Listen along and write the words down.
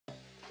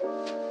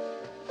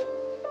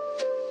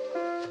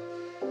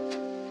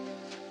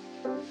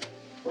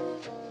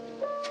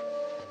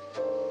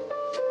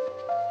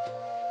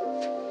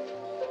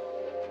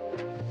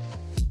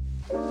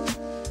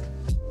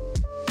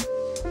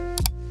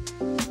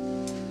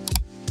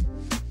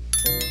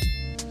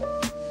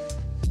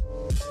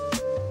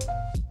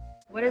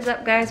is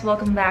up, guys?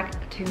 Welcome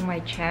back to my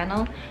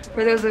channel.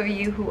 For those of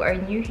you who are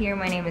new here,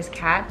 my name is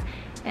Kat,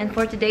 and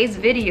for today's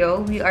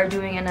video we are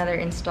doing another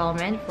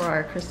installment for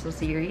our crystal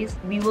series.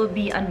 We will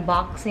be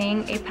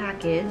unboxing a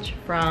package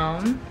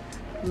from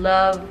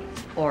Love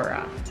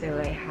Aura. So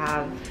I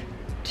have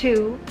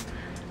two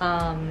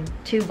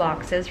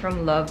boxes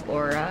from Love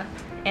Aura,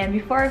 and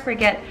before I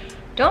forget,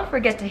 don't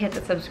forget to hit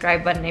the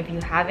subscribe button if you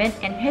haven't,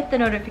 and hit the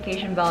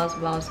notification bell as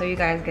well so you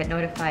guys get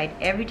notified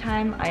every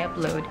time I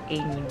upload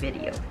a new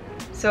video.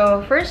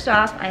 So first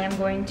off, I am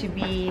going to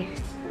be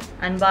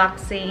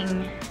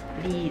unboxing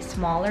the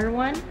smaller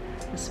one,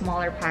 the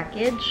smaller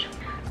package.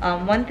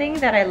 One thing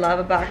that I love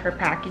about her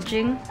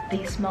packaging,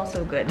 they smell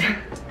so good.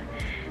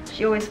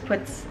 She always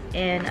puts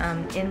in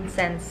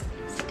incense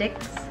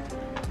sticks,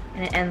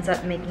 and it ends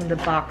up making the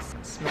box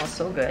smell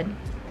so good.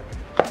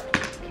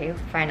 Okay,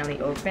 finally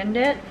opened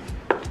it.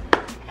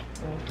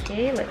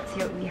 Okay, let's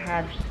see what we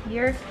have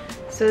here.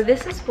 So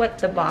this is what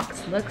the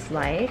box looks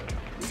like.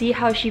 See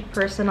how she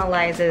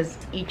personalizes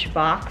each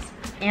box,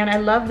 and I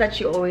love that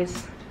she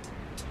always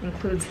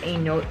includes a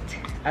note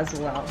as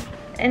well.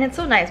 And it's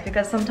so nice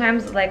because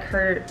sometimes like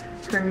her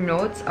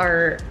notes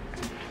are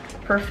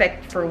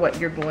perfect for what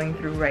you're going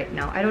through right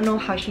now. I don't know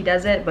how she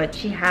does it, but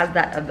she has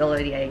that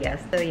ability, I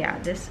guess. So yeah,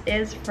 this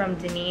is from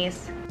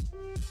Denise.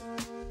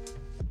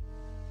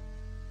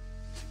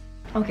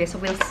 Okay, so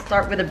we'll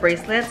start with the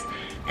bracelets,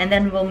 and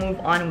then we'll move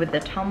on with the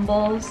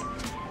tumbles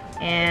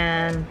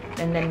and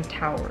then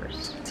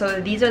towers. So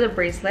these are the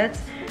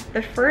bracelets.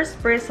 The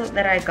first bracelet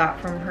that I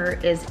got from her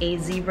is a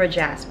zebra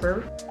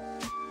jasper.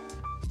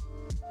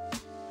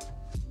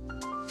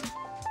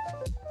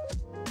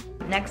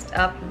 Next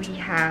up, we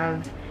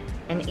have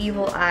an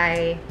evil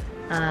eye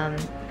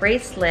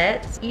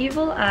bracelet.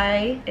 Evil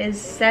eye is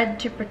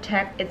said to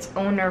protect its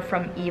owner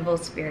from evil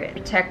spirit,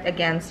 protect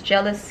against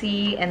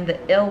jealousy and the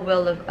ill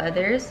will of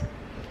others.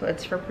 So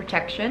it's for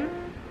protection.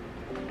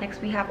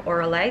 Next we have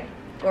Auralite,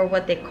 or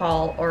what they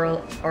call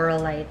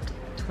Auralite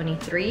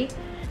 23.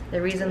 The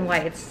reason why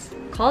it's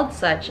called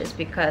such is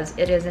because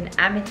it is an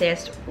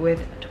amethyst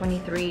with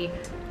 23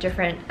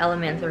 different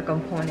elements or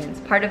components,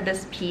 part of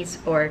this piece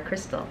or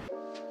crystal.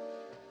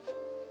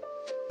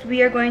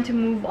 We are going to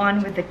move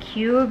on with the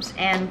cubes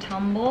and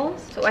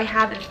tumbles. So I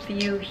have a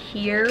few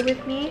here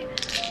with me.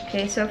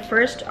 Okay, so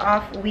first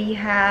off we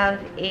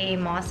have a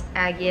moss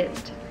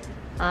agate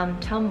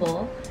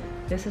tumble.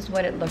 This is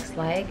what it looks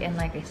like, and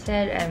like I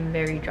said, I'm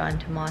very drawn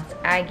to moss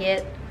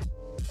agate.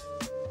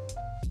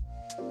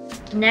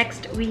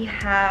 Next we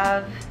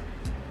have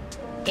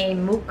a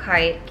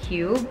mookaite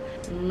cube.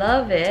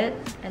 Love it.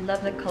 I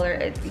love the color.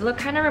 It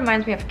kind of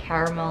reminds me of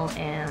caramel,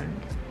 and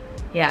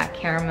yeah,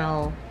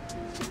 caramel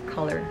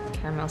color,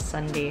 caramel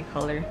sundae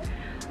color.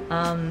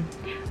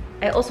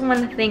 I also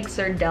want to thank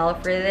Sir Del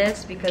for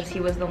this because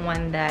he was the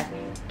one that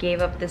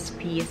gave up this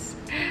piece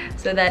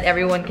so that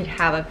everyone could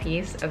have a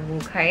piece of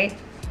mookaite.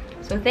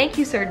 So thank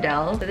you, Sir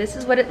Del. So this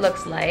is what it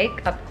looks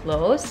like up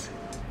close.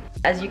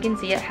 As you can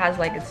see, it has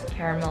like this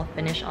caramel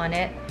finish on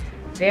it,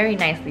 very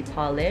nicely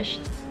polished,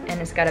 and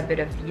it's got a bit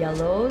of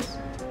yellows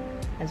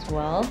as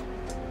well.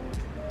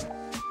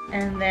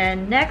 And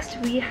then next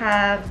we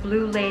have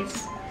blue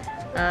lace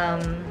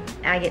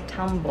agate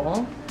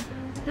tumble.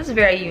 This is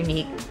very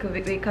unique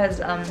because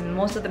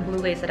most of the blue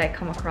lace that I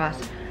come across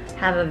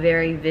have a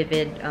very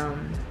vivid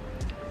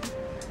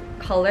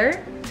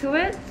color to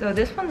it. So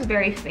this one's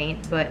very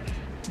faint but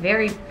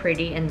very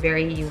pretty and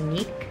very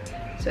unique.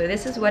 So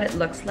this is what it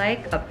looks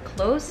like up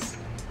close.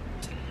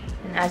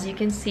 And as you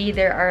can see,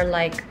 there are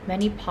like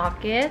many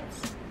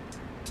pockets,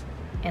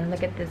 and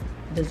look at this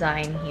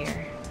design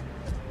here,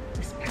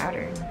 this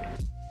pattern.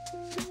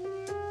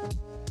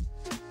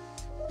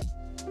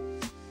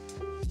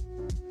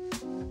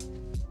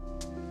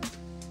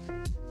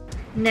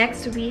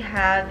 Next we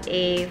have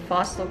a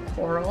fossil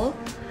coral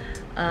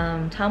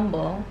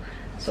tumble.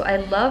 So I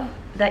love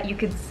that you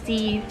could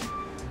see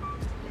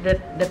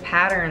the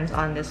patterns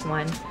on this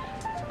one,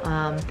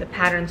 the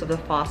patterns of the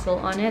fossil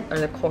on it, or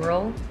the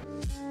coral.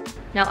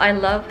 Now I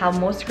love how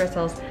most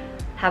crystals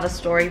have a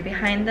story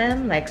behind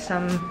them, like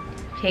some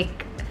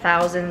take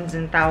thousands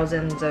and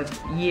thousands of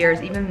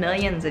years, even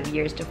millions of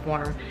years to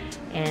form,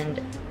 and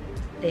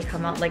they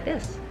come out like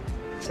this.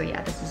 So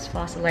yeah, this is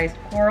fossilized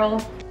coral.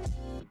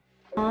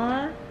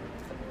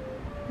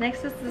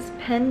 Next is this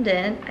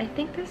pendant. I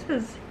think this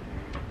is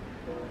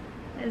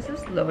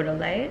this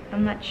Lovelies?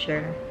 I'm not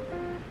sure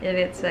if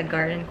it's a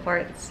garden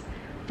quartz,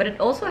 but it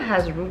also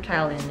has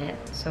rutile in it.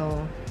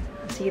 So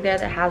see there,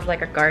 that has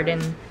like a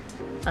garden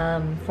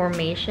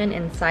formation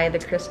inside the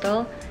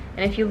crystal,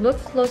 and if you look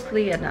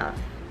closely enough,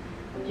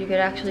 you could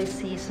actually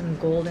see some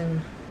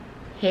golden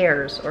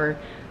hairs or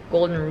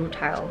golden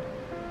rutile.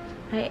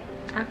 I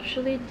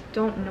actually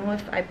don't know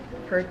if I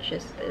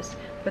purchased this,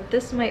 but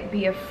this might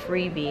be a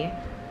freebie.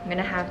 I'm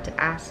gonna have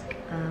to ask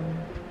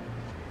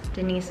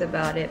Denise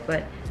about it,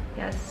 but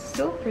yeah, it's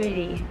so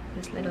pretty,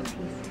 this little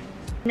piece.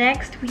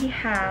 Next we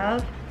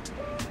have,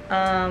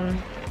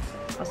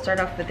 I'll start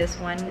off with this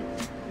one.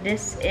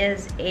 This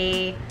is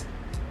a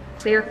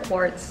clear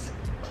quartz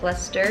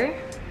cluster.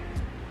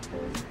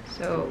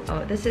 So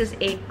this is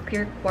a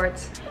clear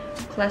quartz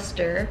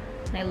cluster,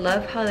 and I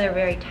love how they're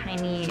very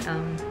tiny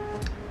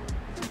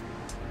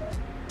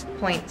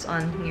points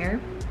on here.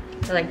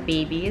 They're like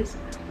babies.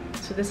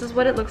 So this is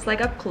what it looks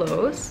like up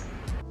close.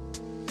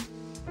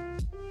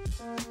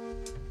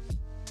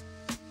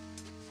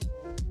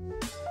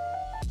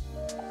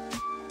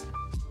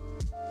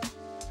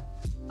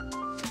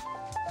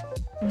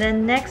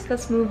 Then next,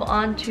 let's move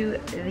on to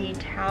the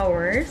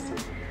towers.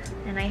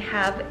 And I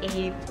have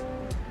a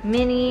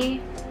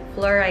mini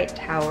fluorite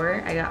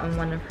tower I got on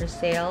one of her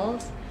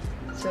sales.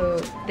 So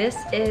this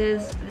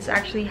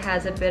actually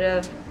has a bit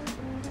of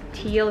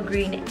teal,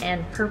 green,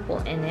 and purple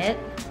in it.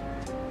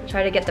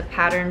 Try to get the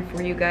pattern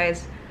for you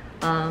guys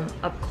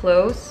up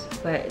close,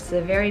 but it's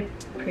a very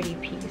pretty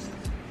piece.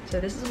 So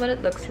this is what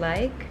it looks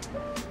like.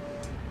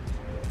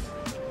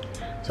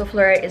 So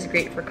fluorite is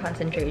great for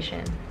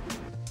concentration.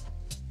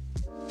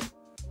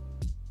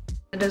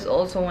 It is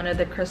also one of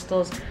the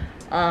crystals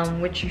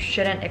which you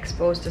shouldn't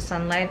expose to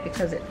sunlight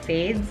because it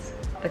fades.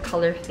 The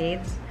color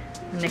fades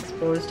when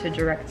exposed to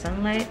direct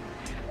sunlight.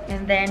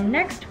 And then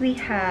next we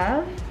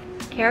have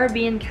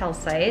Caribbean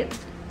calcite.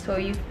 So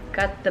you've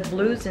got the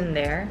blues in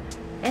there,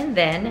 and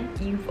then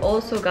you've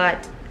also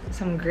got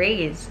some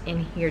grays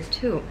in here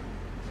too.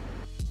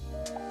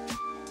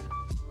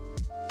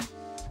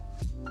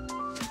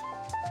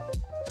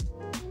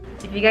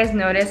 If you guys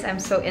notice, I'm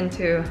so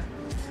into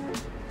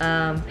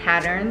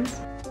patterns.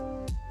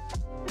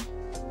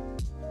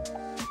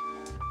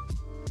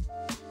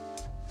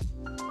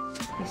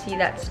 You see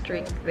that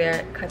streak there?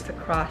 It cuts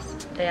across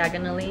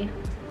diagonally.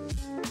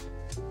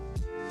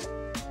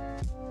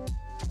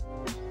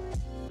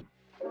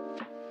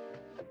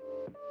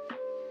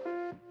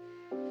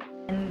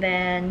 And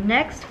then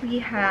next we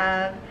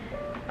have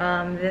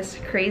this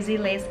crazy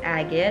lace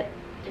agate.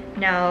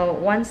 Now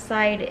one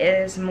side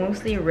is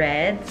mostly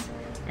reds,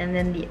 and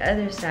then the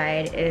other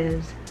side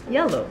is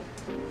yellow.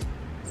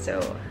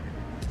 So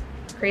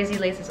crazy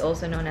lace is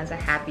also known as a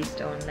happy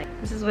stone. Like,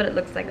 this is what it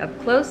looks like up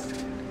close.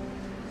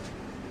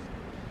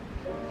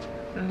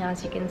 And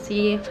as you can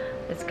see,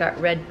 it's got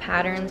red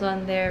patterns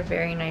on there,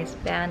 very nice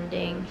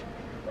banding.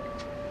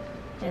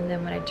 And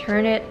then when I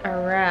turn it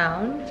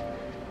around,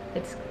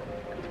 it's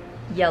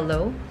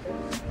yellow.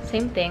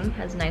 Same thing,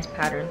 has nice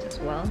patterns as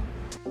well.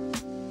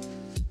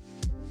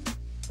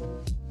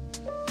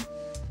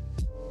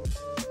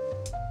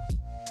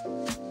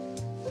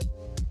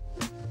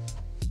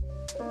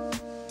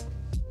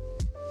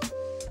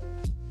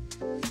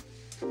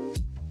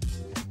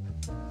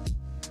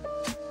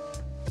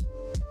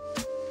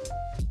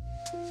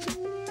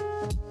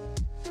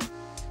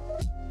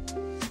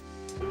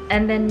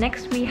 And then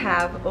next we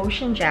have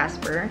ocean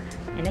jasper,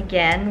 and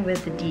again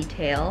with the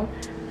detail.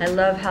 I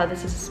love how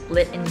this is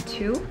split in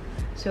two.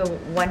 So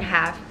one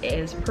half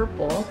is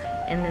purple,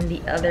 and then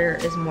the other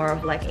is more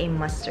of like a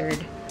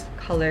mustard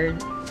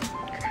colored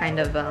kind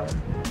of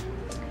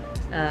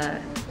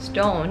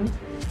stone.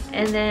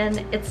 And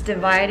then it's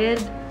divided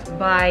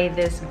by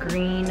this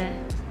green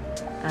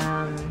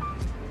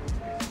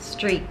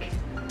streak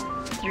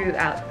through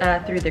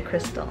the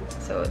crystal.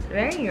 So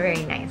very,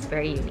 very nice,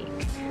 very unique.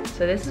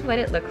 So this is what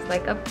it looks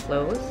like up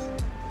close.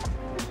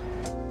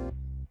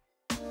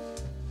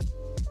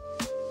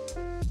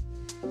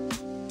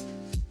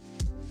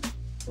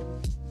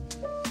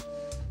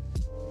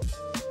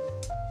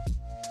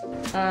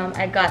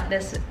 I got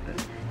this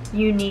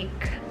unique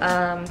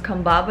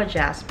Kambaba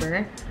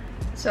jasper.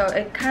 So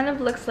it kind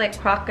of looks like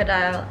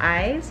crocodile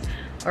eyes,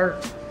 or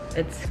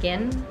its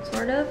skin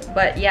sort of.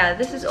 But yeah,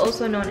 this is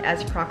also known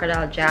as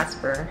crocodile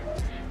jasper,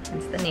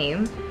 hence the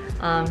name.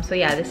 So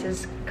yeah, this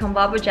is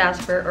Kambaba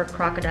jasper or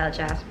crocodile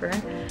jasper,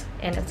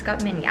 and it's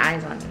got many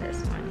eyes on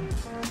this one.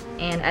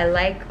 And I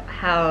like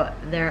how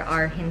there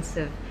are hints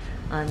of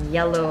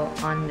yellow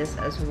on this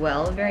as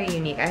well. Very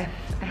unique. I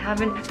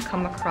haven't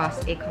come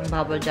across a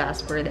Kambaba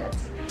jasper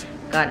that's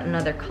got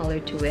another color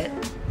to it.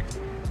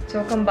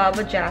 So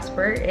Kambaba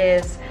jasper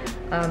is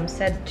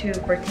said to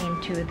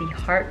pertain to the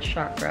heart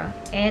chakra,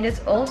 and it's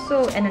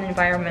also an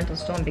environmental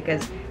stone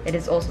because it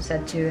is also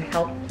said to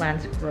help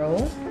plants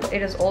grow.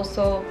 It is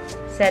also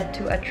said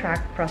to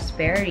attract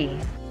prosperity.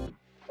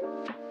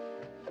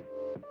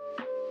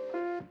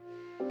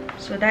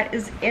 So that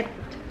is it.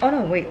 Oh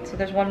no, wait, so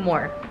there's one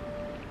more.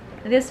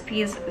 This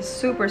piece is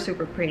super,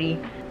 super pretty.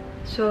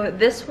 So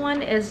this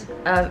one is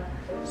a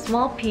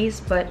small piece,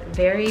 but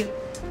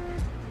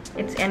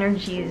its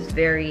energy is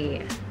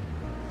very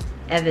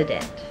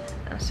evident.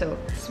 So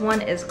this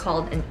one is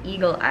called an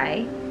eagle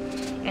eye,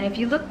 and if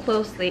you look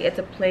closely, it's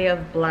a play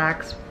of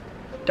blacks,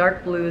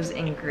 dark blues,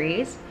 and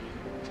grays.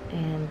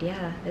 And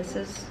yeah, this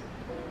is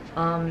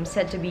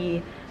said to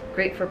be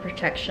great for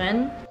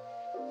protection.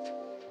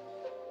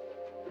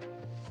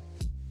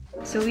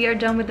 So we are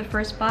done with the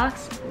first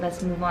box.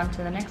 Let's move on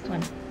to the next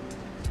one.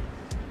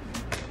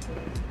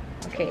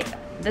 Okay,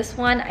 this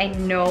one I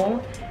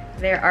know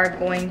there are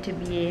going to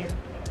be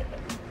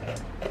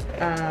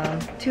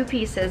two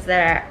pieces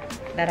that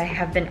I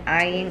have been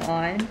eyeing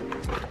on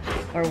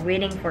or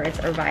waiting for its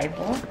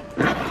arrival.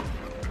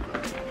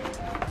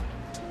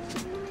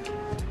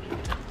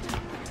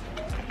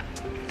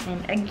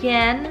 And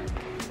again,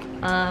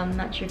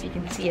 not sure if you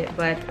can see it,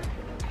 but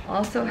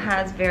also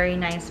has very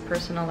nice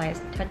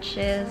personalized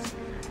touches.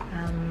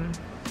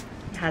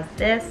 It has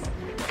this.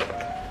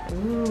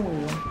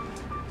 Ooh.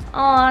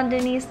 Aw,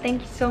 Denise,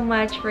 thank you so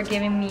much for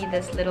giving me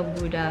this little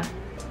Buddha.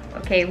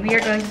 Okay, we are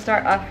going to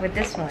start off with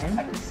this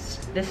one.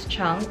 This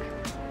chunk.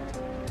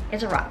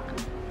 It's a rock.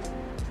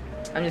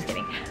 I'm just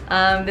kidding.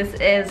 This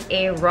is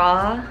a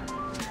raw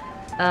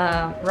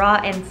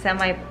and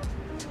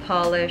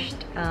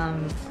semi-polished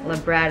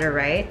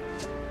labradorite.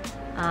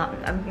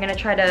 I'm gonna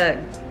try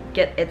to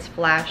get its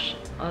flash.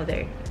 Oh,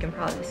 there, you can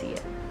probably see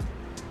it.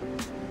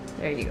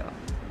 There you go.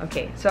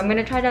 Okay, so I'm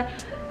gonna try to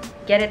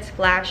get its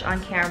flash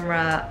on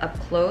camera up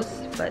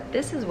close, but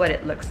this is what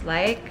it looks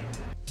like.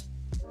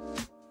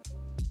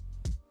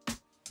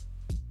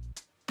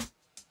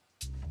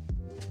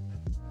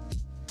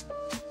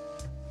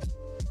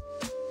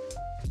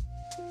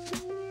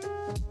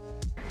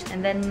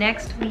 And then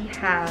next we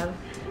have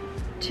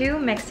two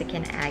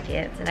Mexican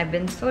agates, and I've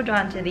been so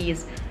drawn to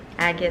these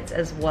agates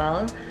as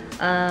well.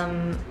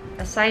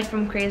 Aside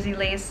from Crazy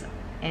Lace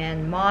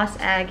and Moss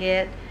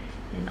agate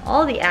and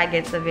all the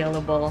agates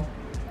available,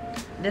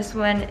 this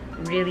one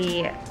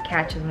really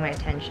catches my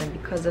attention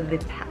because of the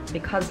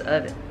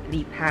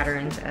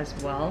patterns as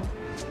well.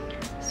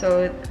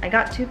 So I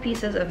got two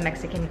pieces of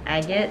Mexican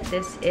agate.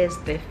 This is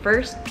the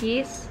first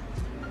piece.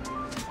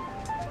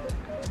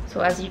 So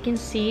as you can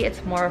see,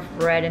 it's more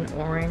of red and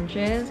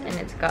oranges, and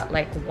it's got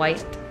like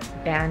white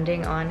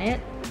banding on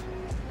it.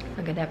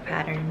 Look at that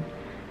pattern.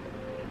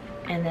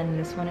 And then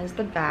this one is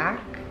the back.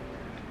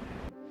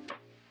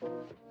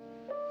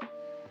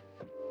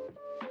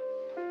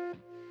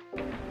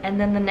 And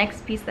then the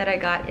next piece that I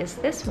got is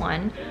this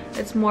one.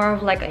 It's more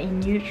of like a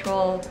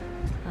neutral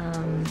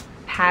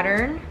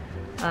pattern.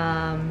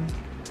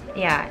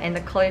 Yeah, and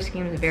the color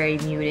scheme is very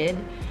muted.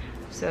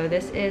 So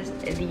this is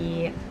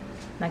the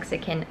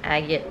Mexican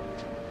agate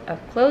up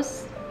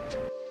close.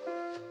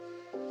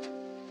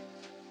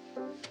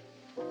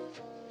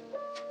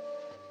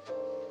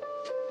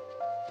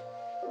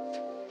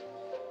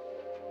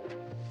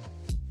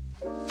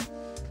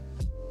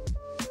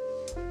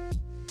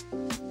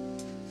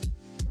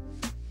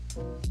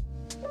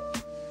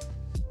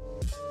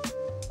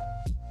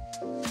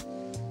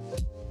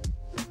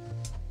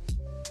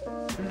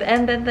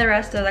 And then the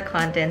rest of the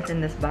contents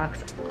in this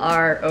box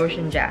are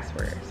ocean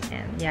jaspers.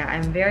 And yeah,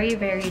 I'm very,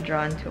 very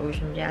drawn to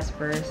ocean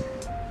jaspers.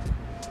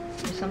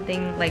 There's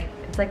something like,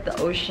 it's like the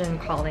ocean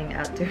calling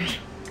out to me.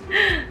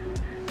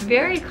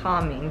 Very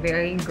calming,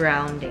 very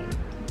grounding.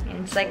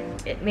 And it's like,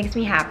 it makes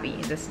me happy,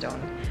 this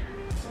stone.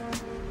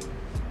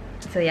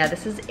 So yeah,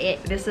 this is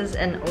it. This is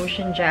an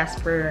ocean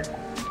jasper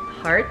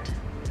heart.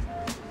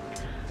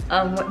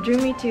 What drew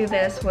me to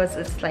this was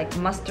it's like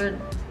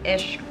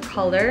mustard-ish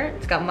color.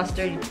 It's got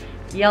mustard,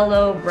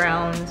 yellow,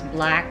 browns,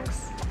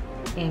 blacks,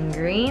 and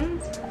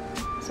greens.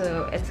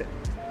 So it's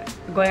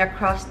going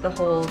across the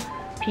whole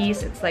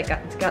piece. It's like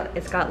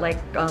it's got like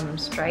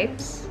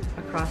stripes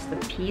across the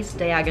piece,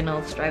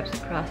 diagonal stripes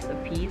across the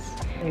piece.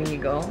 There you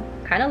go.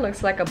 Kind of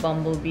looks like a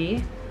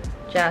bumblebee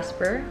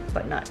jasper,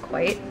 but not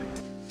quite.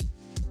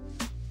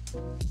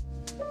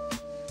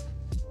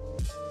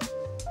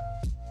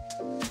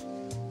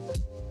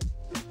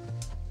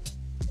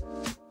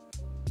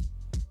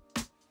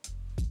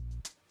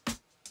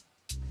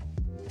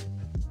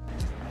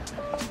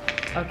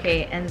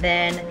 Okay, and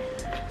then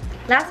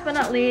last but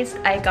not least,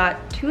 I got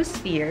two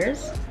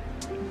spheres,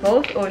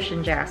 both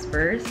ocean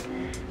jaspers.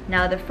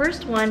 Now the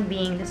first one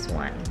being this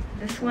one.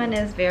 This one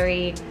is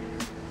very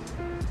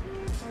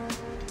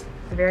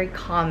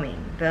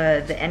calming.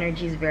 The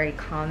energy is very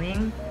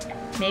calming.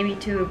 Maybe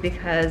too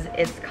because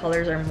its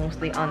colors are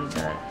mostly on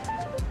the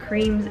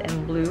creams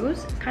and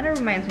blues. Kind of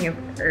reminds me of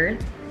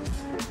Earth,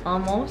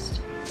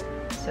 almost.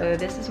 So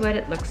this is what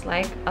it looks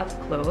like up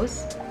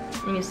close.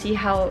 And you see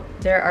how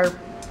there are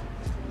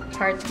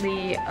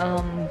partly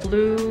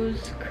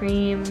blues,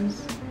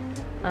 creams,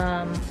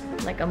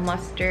 like a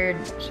mustard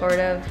sort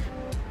of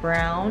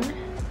brown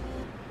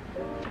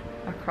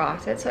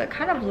across it. So it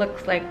kind of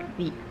looks like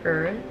the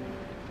Earth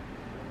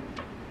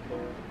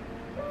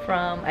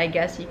from, I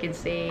guess you could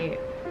say,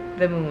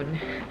 the moon.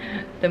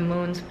 The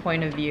moon's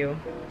point of view,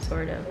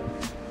 sort of.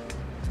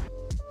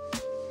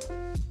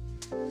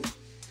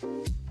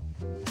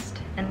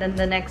 And then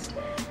the next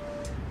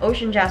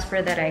ocean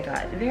jasper that I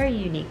got, very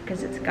unique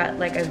because it's got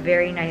like a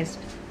very nice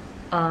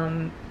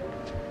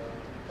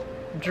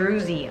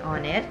druzy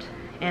on it,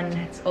 and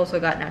it's also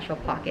got natural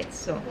pockets,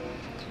 so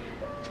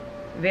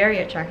very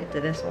attracted to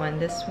this one.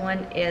 This one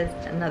is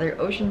another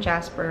ocean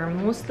jasper,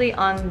 mostly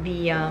on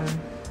the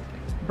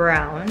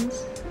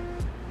browns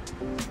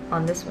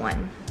on this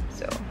one.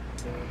 So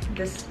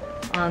this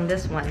on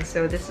this one.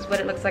 So this is what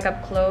it looks like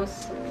up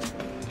close,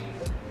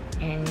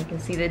 and you can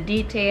see the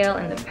detail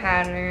and the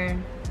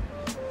pattern.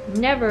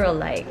 Never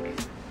alike.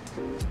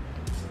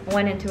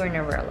 1 and 2 are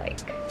never alike.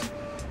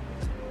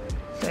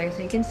 So as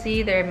you can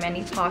see, there are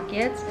many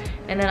pockets,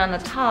 and then on the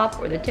top,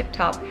 or the tip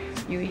top,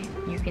 you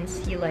can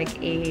see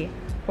like a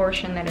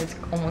portion that is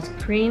almost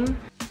cream.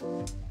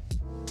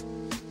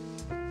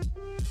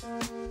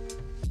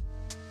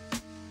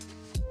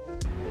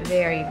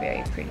 Very,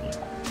 very pretty.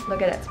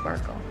 Look at that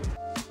sparkle.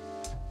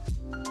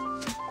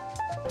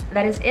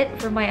 That is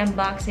it for my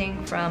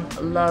unboxing from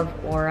Love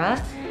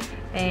Aura.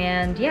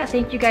 And yeah,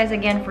 thank you guys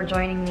again for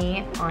joining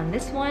me on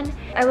this one.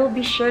 I will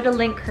be sure to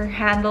link her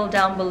handle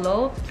down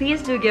below.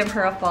 Please do give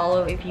her a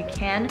follow if you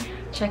can.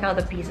 Check out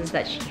the pieces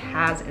that she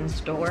has in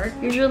store.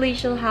 Usually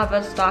she'll have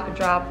a stock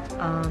drop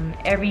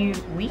every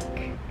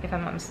week, if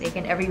I'm not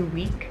mistaken, every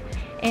week.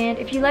 And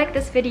if you like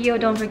this video,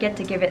 don't forget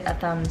to give it a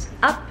thumbs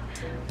up.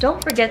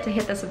 Don't forget to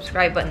hit the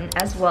subscribe button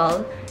as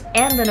well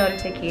and the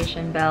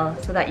notification bell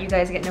so that you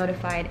guys get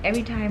notified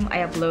every time I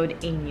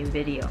upload a new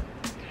video.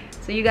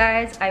 So you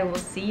guys, I will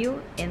see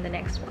you in the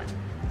next one.